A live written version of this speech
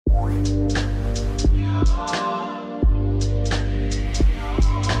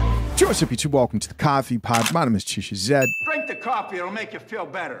What's up, YouTube? Welcome to the Coffee Pod. My name is Chisha Zed. Drink the coffee, it'll make you feel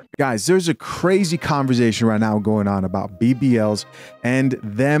better. Guys, there's a crazy conversation right now going on about BBLs and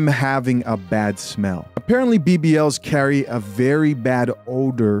them having a bad smell. Apparently, BBLs carry a very bad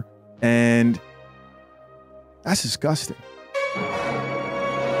odor, and that's disgusting.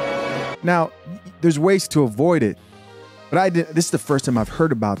 Now, there's ways to avoid it, but this is the first time I've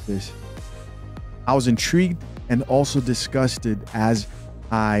heard about this. I was intrigued and also disgusted as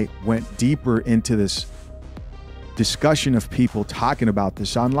I went deeper into this discussion of people talking about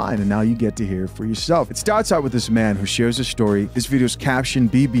this online, and now you get to hear it for yourself. It starts out with this man who shares a story. This video's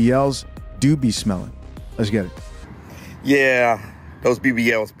captioned, BBLs do be smelling. Let's get it. Yeah, those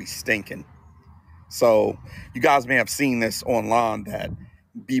BBLs be stinking. So you guys may have seen this online that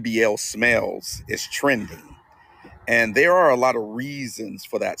BBL smells is trending. And there are a lot of reasons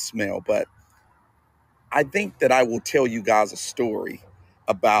for that smell, but I think that I will tell you guys a story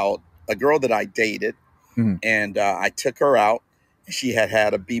about a girl that I dated, and I took her out, and she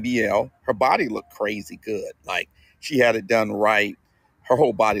had a BBL. Her body looked crazy good. Like, she had it done right. Her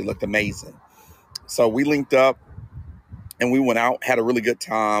whole body looked amazing. So we linked up, and we went out, had a really good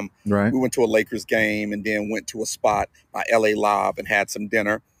time. Right. We went to a Lakers game and then went to a spot by LA Live and had some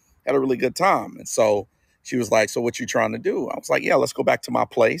dinner. Had a really good time. And so she was like, so what you trying to do? I was like, yeah, let's go back to my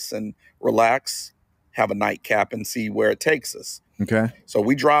place and relax, have a nightcap, and see where it takes us. Okay. So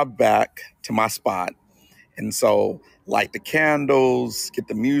we drive back to my spot. And so light the candles, get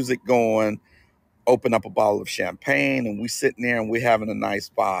the music going, open up a bottle of champagne, and we sitting there and we're having a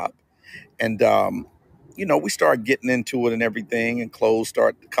nice vibe. And, you know, we started getting into it and everything, and clothes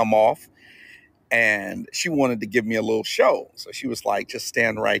started to come off. And she wanted to give me a little show. So she was like, just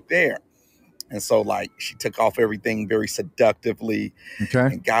stand right there. And so, like, she took off everything very seductively,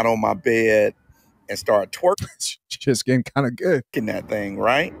 and got on my bed and started twerking. Just getting kind of good in that thing,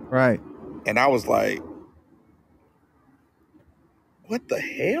 right? Right. And I was like, what the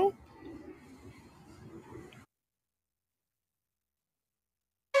hell?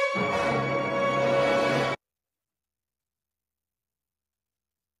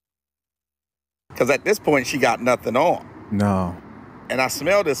 Because at this point, she got nothing on. No. And I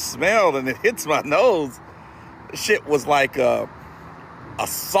smelled this smell, and it hits my nose. The shit was like a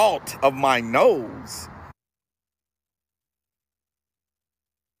salt of my nose.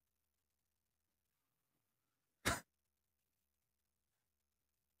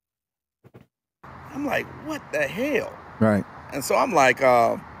 I'm like, what the hell? Right. And so I'm like,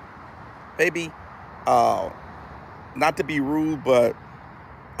 baby, not to be rude, but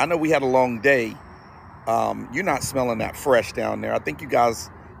I know we had a long day. You're not smelling that fresh down there. I think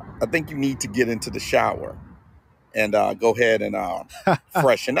you need to get into the shower and go ahead and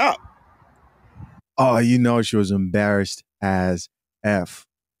freshen up. Oh, you know, she was embarrassed as F.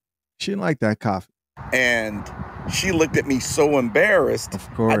 She didn't like that coffee. And she looked at me so embarrassed.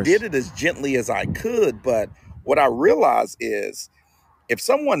 Of course. I did it as gently as I could, but what I realized is if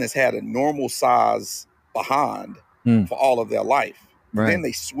someone has had a normal size behind for all of their life, then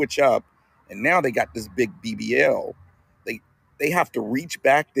they switch up and now they got this big BBL, they have to reach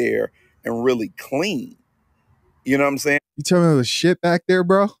back there and really clean. You know what I'm saying? You telling me the shit back there,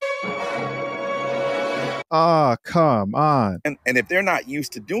 bro? Oh, come on. And if they're not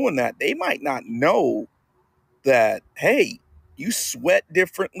used to doing that, they might not know that, hey, you sweat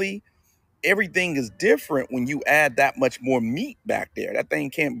differently. Everything is different when you add that much more meat back there. That thing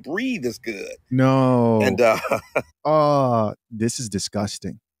can't breathe as good. No. And oh, this is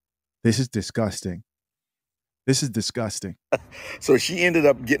disgusting. This is disgusting. This is disgusting. So she ended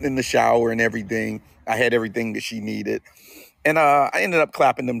up getting in the shower and everything. I had everything that she needed. And I ended up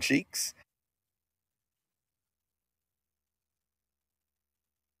clapping them cheeks.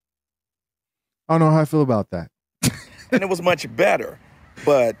 I don't know how I feel about that. And it was much better.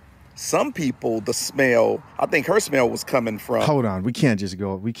 But some people, the smell, I think her smell was coming from. Hold on. We can't just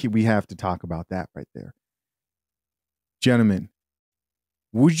go. We have to talk about that right there. Gentlemen,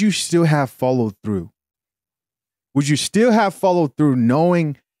 would you still have followed through? Would you still have followed through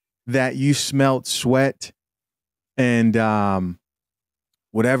knowing that you smelled sweat and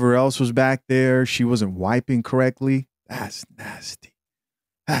whatever else was back there, she wasn't wiping correctly? That's nasty.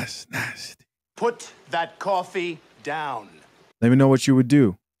 That's nasty. Put that coffee down. Let me know what you would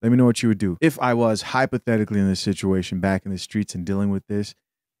do. Let me know what you would do. If I was hypothetically in this situation back in the streets and dealing with this,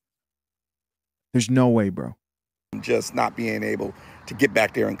 there's no way, bro. Just not being able to get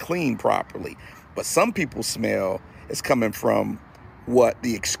back there and clean properly. But some people's smell is coming from what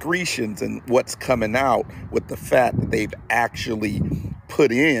the excretions and what's coming out with the fat that they've actually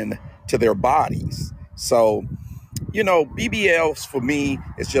put in to their bodies. So, you know, BBLs for me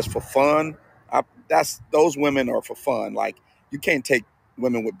is just for fun. Those women are for fun. Like, you can't take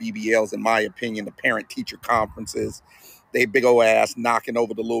women with BBLs, in my opinion, to parent-teacher conferences. They big old ass knocking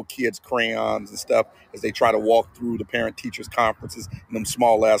over the little kids' crayons and stuff as they try to walk through the parent-teachers conferences in them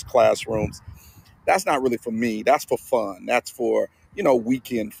small-ass classrooms. That's not really for me. That's for fun. That's for, you know,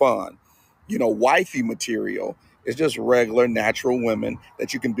 weekend fun. You know, wifey material is just regular, natural women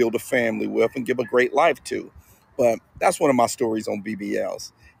that you can build a family with and give a great life to. But that's one of my stories on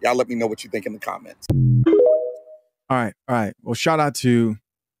BBLs. Y'all let me know what you think in the comments. All right. All right. Well, shout out to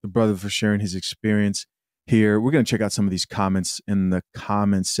the brother for sharing his experience here. We're going to check out some of these comments in the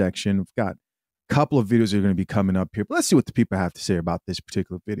comments section. We've got a couple of videos that are going to be coming up here, but let's see what the people have to say about this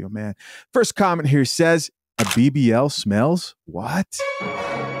particular video, man. First comment here says, a BBL smells? What?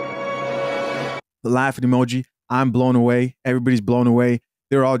 The laughing emoji. I'm blown away. Everybody's blown away.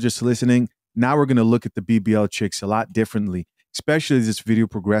 They're all just listening. Now we're going to look at the BBL chicks a lot differently, especially as this video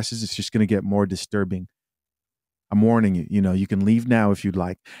progresses. It's just going to get more disturbing. I'm warning you, you know, you can leave now if you'd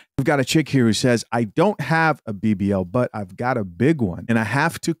like. We've got a chick here who says, I don't have a BBL, but I've got a big one and I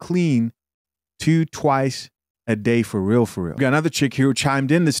have to clean twice a day for real, for real. We've got another chick here who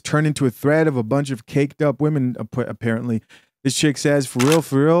chimed in. This turned into a thread of a bunch of caked up women, apparently. This chick says, for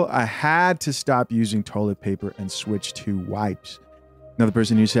real, I had to stop using toilet paper and switch to wipes. Another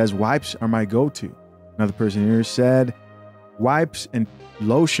person here says, wipes are my go-to. Another person here said, wipes and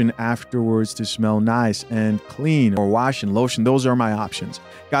lotion afterwards to smell nice and clean, or wash and lotion. Those are my options.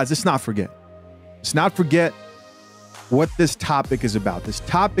 Guys, let's not forget. Let's not forget what this topic is about. This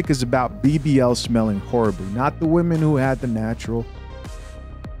topic is about BBL smelling horribly. Not the women who had the natural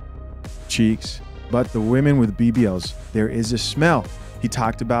cheeks, but the women with BBLs. There is a smell. He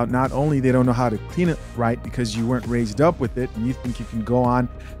talked about not only they don't know how to clean it right because you weren't raised up with it and you think you can go on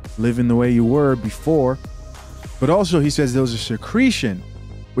living the way you were before, but also he says there was a secretion,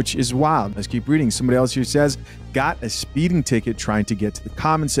 which is wild. Let's keep reading. Somebody else here says, got a speeding ticket trying to get to the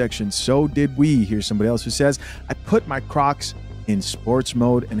comment section. So did we. Here's somebody else who says, I put my Crocs in sports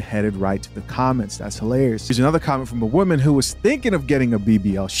mode and headed right to the comments. That's hilarious. Here's another comment from a woman who was thinking of getting a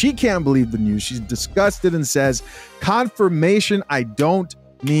BBL. She can't believe the news. She's disgusted and says, confirmation, I don't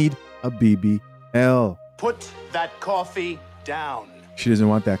need a BBL. Put that coffee down. She doesn't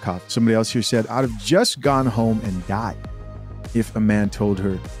want that coffee. Somebody else here said, I'd have just gone home and died if a man told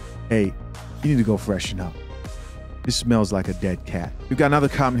her, hey, you need to go freshen up. This smells like a dead cat. We've got another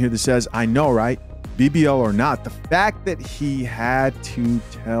comment here that says, I know, right? BBL or not, the fact that he had to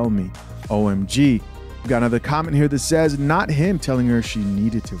tell me. OMG. We've got another comment here that says, not him telling her she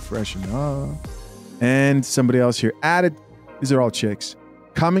needed to freshen up. And somebody else here added, these are all chicks.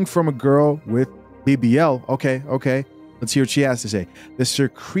 Coming from a girl with BBL. Okay. Let's hear what she has to say. The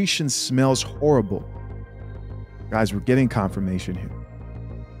secretion smells horrible. Guys, we're getting confirmation here.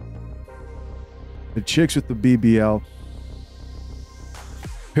 The chicks with the BBL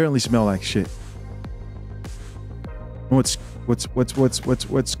apparently smell like shit. And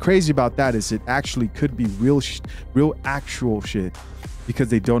what's crazy about that is it actually could be real actual shit because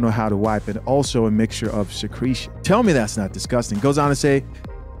they don't know how to wipe, and also a mixture of secretion. Tell me that's not disgusting. Goes on to say,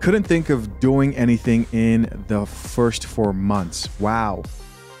 couldn't think of doing anything in the first 4 months. Wow.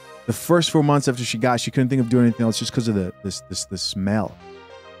 The first 4 months after she couldn't think of doing anything else just because of the smell.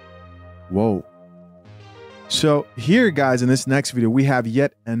 Whoa. So here, guys, in this next video, we have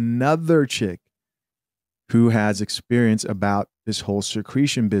yet another chick who has experience about this whole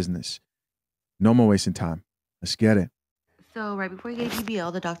secretion business. No more wasting time. Let's get it. So right before you get a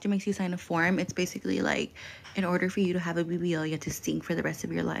BBL, the doctor makes you sign a form. It's basically like, in order for you to have a BBL, you have to stink for the rest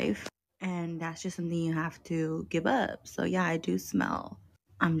of your life. And that's just something you have to give up. So yeah, I do smell.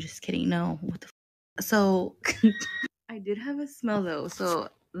 I'm just kidding. No, what the f. So I did have a smell though. So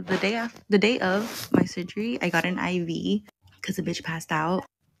the day of my surgery, I got an IV because the bitch passed out.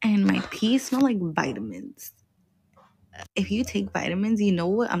 And my pee smelled like vitamins. If you take vitamins, you know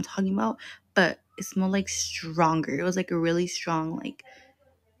what I'm talking about. But it smelled like stronger. It was like a really strong like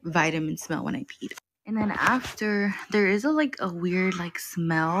vitamin smell when I peed. And then after, there is a weird like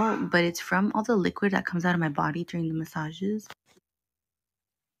smell, but it's from all the liquid that comes out of my body during the massages.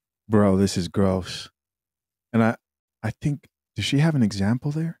 Bro, this is gross. And I think, does she have an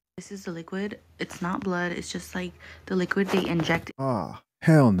example there? This is the liquid. It's not blood. It's just like the liquid they inject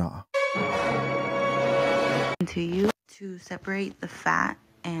Hell no. into you to separate the fat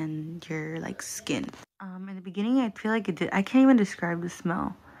and your like skin. In the beginning, I feel like I can't even describe the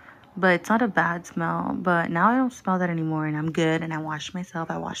smell, but it's not a bad smell. But now I don't smell that anymore, and I'm good. And I wash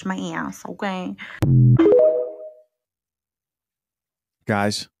myself. I wash my ass. Okay.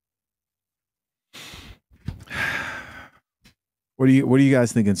 Guys, What are you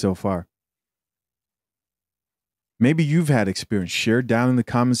guys thinking so far? Maybe you've had experience. Share down in the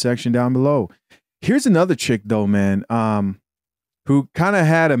comment section down below. Here's another chick though, man, who kind of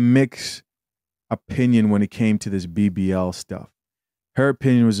had a mixed opinion when it came to this BBL stuff. Her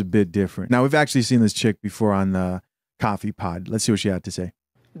opinion was a bit different. Now, we've actually seen this chick before on the Coffee Pod. Let's see what she had to say.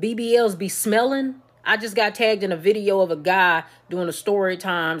 BBLs be smelling. I just got tagged in a video of a guy doing a story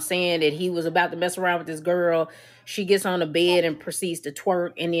time saying that he was about to mess around with this girl. She gets on the bed and proceeds to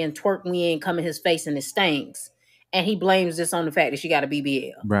twerk, and then twerk wind come in his face and it stinks. And he blames this on the fact that she got a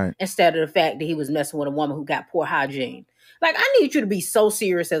BBL. Right. Instead of the fact that he was messing with a woman who got poor hygiene. Like, I need you to be so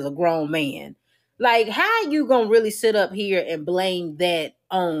serious as a grown man. Like, how you gonna really sit up here and blame that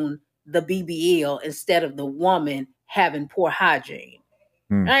on the BBL instead of the woman having poor hygiene?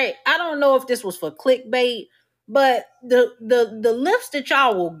 Right? I don't know if this was for clickbait, but the lengths that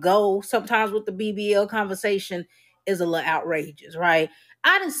y'all will go sometimes with the BBL conversation is a little outrageous, right?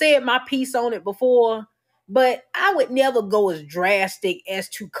 I didn't say my piece on it before, but I would never go as drastic as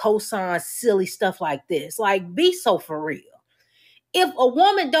to co-sign silly stuff like this. Like, be so for real. If a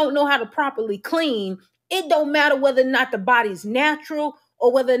woman don't know how to properly clean, it don't matter whether or not the body's natural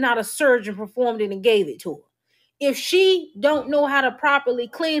or whether or not a surgeon performed it and gave it to her. If she don't know how to properly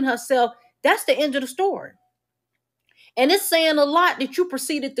clean herself, that's the end of the story. And it's saying a lot that you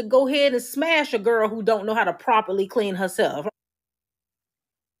proceeded to go ahead and smash a girl who don't know how to properly clean herself.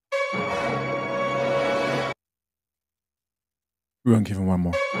 We're going to give him one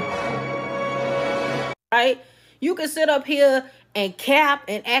more. Right? You can sit up here and cap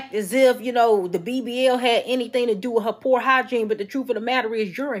and act as if, you know, the BBL had anything to do with her poor hygiene. But the truth of the matter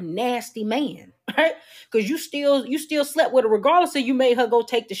is you're a nasty man, right? Because you still slept with her regardless of you made her go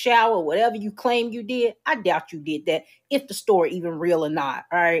take the shower or whatever you claim you did. I doubt you did that, if the story even real or not,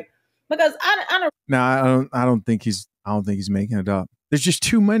 all right? Because I don't. No, I don't think he's making it up. There's just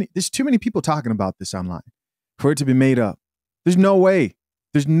too many people talking about this online for it to be made up. There's no way.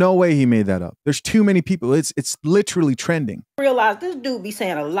 There's no way he made that up. There's too many people. It's literally trending. Realize this dude be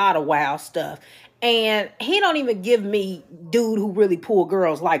saying a lot of wild stuff. And he don't even give me dude who really pull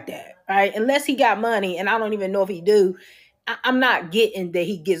girls like that, right? Unless he got money, and I don't even know if he do. I'm not getting that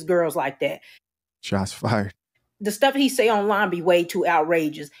he gets girls like that. Shots fired. The stuff he say online be way too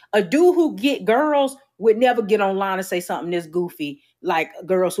outrageous. A dude who get girls would never get online and say something this goofy, like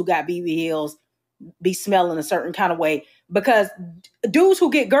girls who got BBLs be smelling a certain kind of way, because dudes who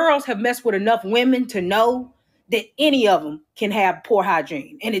get girls have messed with enough women to know that any of them can have poor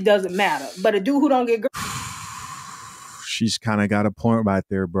hygiene and it doesn't matter. But a dude who don't get girls, she's kind of got a point right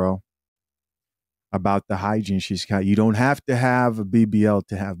there, bro, about the hygiene. You don't have to have a BBL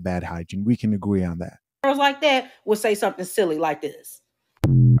to have bad hygiene. We can agree on that. Girls like that would say something silly like this.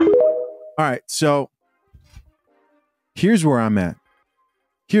 All right, so here's where I'm at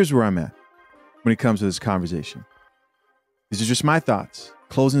when it comes to this conversation. These are just my thoughts.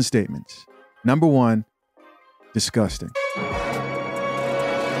 Closing statements. Number one, disgusting.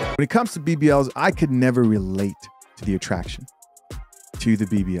 When it comes to BBLs, I could never relate to the attraction to the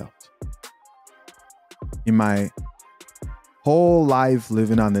BBLs. In my whole life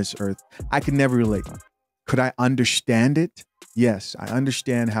living on this earth, I could never relate. Could I understand it? Yes, I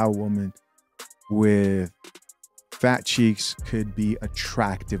understand how a woman with fat cheeks could be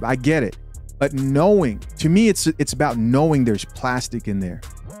attractive. I get it. But knowing, to me, it's about knowing there's plastic in there.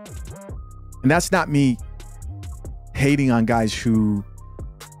 And that's not me hating on guys who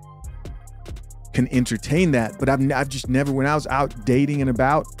can entertain that. But I've just never, when I was out dating and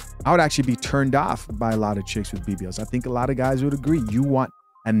about, I would actually be turned off by a lot of chicks with BBLs. I think a lot of guys would agree. You want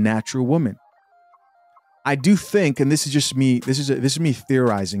a natural woman. I do think, and this is just me, this is me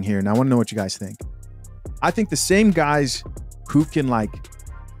theorizing here, and I want to know what you guys think. I think the same guys who can like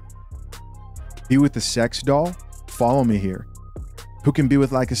be with a sex doll, follow me here, who can be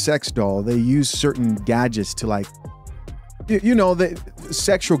with like a sex doll, they use certain gadgets to like, you know, the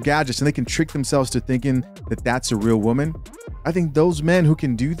sexual gadgets, and they can trick themselves to thinking that that's a real woman. I think those men who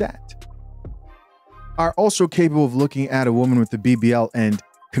can do that are also capable of looking at a woman with the BBL and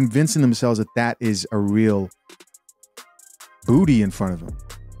convincing themselves that that is a real booty in front of them.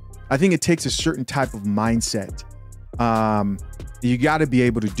 I think it takes a certain type of mindset. You got to be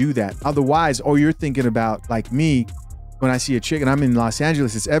able to do that. Otherwise, you're thinking about, like me, when I see a chick and I'm in Los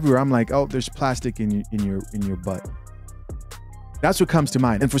Angeles, it's everywhere. I'm like, oh, there's plastic in your butt. That's what comes to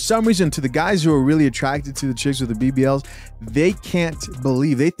mind. And for some reason, to the guys who are really attracted to the chicks with the BBLs, they can't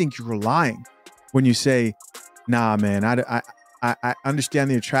believe, they think you're lying when you say, nah, man, I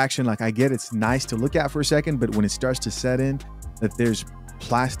understand the attraction. Like, I get it's nice to look at for a second, but when it starts to set in that there's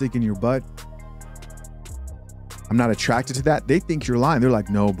plastic in your butt, I'm not attracted to that, they think you're lying. They're like,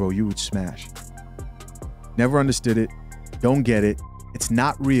 no, bro, you would smash. Never understood it. Don't get it. It's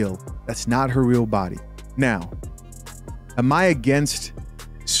not real. That's not her real body. Now, am I against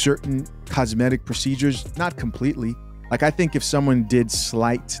certain cosmetic procedures? Not completely. Like, I think if someone did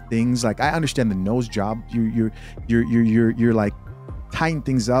slight things, like, I understand the nose job. You're like tighten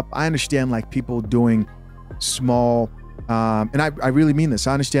things up. I understand like people doing small, and I really mean this.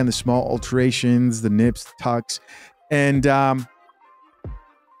 I understand the small alterations, the nips, the tucks, and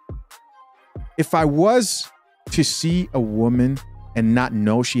if I was to see a woman and not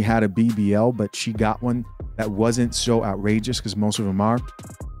know she had a BBL, but she got one that wasn't so outrageous, because most of them are,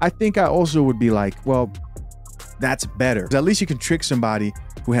 I think I also would be like, well, that's better. At least you can trick somebody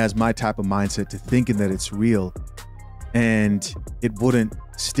who has my type of mindset to thinking that it's real, and it wouldn't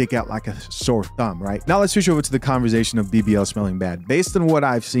stick out like a sore thumb, right? Now let's switch over to the conversation of BBL smelling bad. Based on what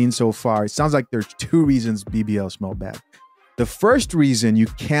I've seen so far, it sounds like there's two reasons BBL smell bad. The first reason you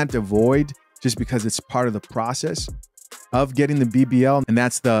can't avoid, just because it's part of the process of getting the BBL, and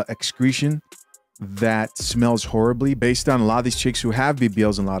that's the excretion that smells horribly. Based on a lot of these chicks who have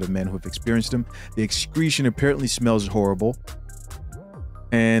BBLs and a lot of men who have experienced them, the excretion apparently smells horrible,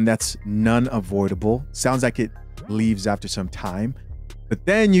 and that's non-avoidable. Sounds like it leaves after some time, but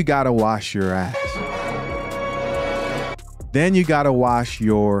then you gotta wash your ass. Then you gotta wash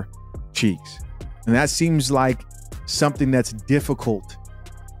your cheeks, and that seems like something that's difficult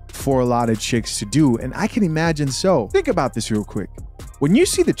for a lot of chicks to do, and I can imagine so. Think about this real quick. When you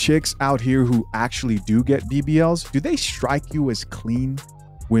see the chicks out here who actually do get BBLs, do they strike you as clean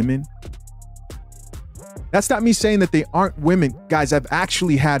women? That's not me saying that they aren't women. Guys, I've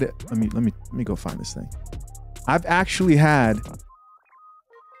actually had, let me go find this thing. I've actually had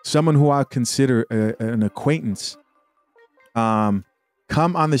someone who I consider an acquaintance come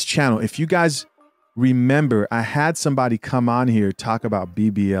on this channel. If you guys remember, I had somebody come on here talk about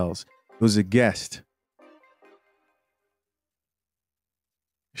BBLs. It was a guest.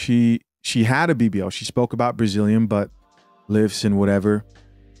 She had a BBL. She spoke about Brazilian butt lifts and whatever.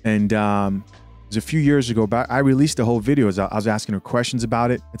 And it was a few years ago, but I released a whole video as I was asking her questions about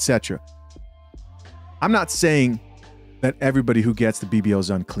it, etc. I'm not saying that everybody who gets the BBL is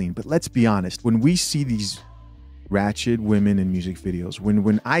unclean, but let's be honest. When we see these ratchet women in music videos,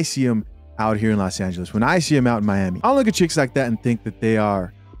 when I see them out here in Los Angeles, when I see them out in Miami, I don't look at chicks like that and think that they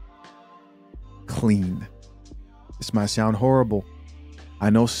are clean. This might sound horrible. I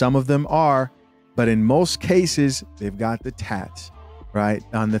know some of them are, but in most cases, they've got the tats, right?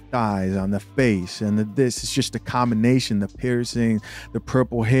 On the thighs, on the face, and this. It's just a combination, the piercing, the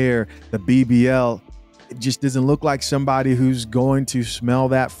purple hair, the BBL. It just doesn't look like somebody who's going to smell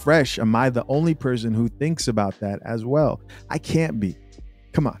that fresh. Am I the only person who thinks about that as well? I can't be.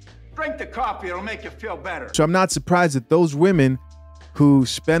 Come on. Drink the coffee, it'll make you feel better. So I'm not surprised that those women who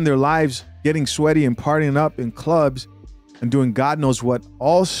spend their lives getting sweaty and partying up in clubs and doing God knows what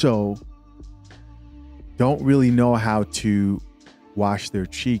also don't really know how to wash their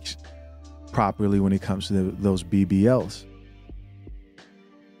cheeks properly when it comes to those BBLs.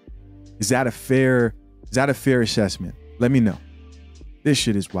 Is that a fair assessment? Let me know. This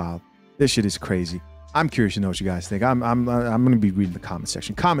shit is wild. This shit is crazy. I'm curious to know what you guys think. I'm going to be reading the comment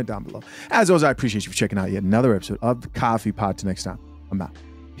section. Comment down below. As always, I appreciate you for checking out yet another episode of the Coffee Pod. Till next time, I'm out.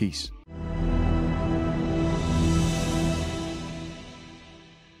 Peace.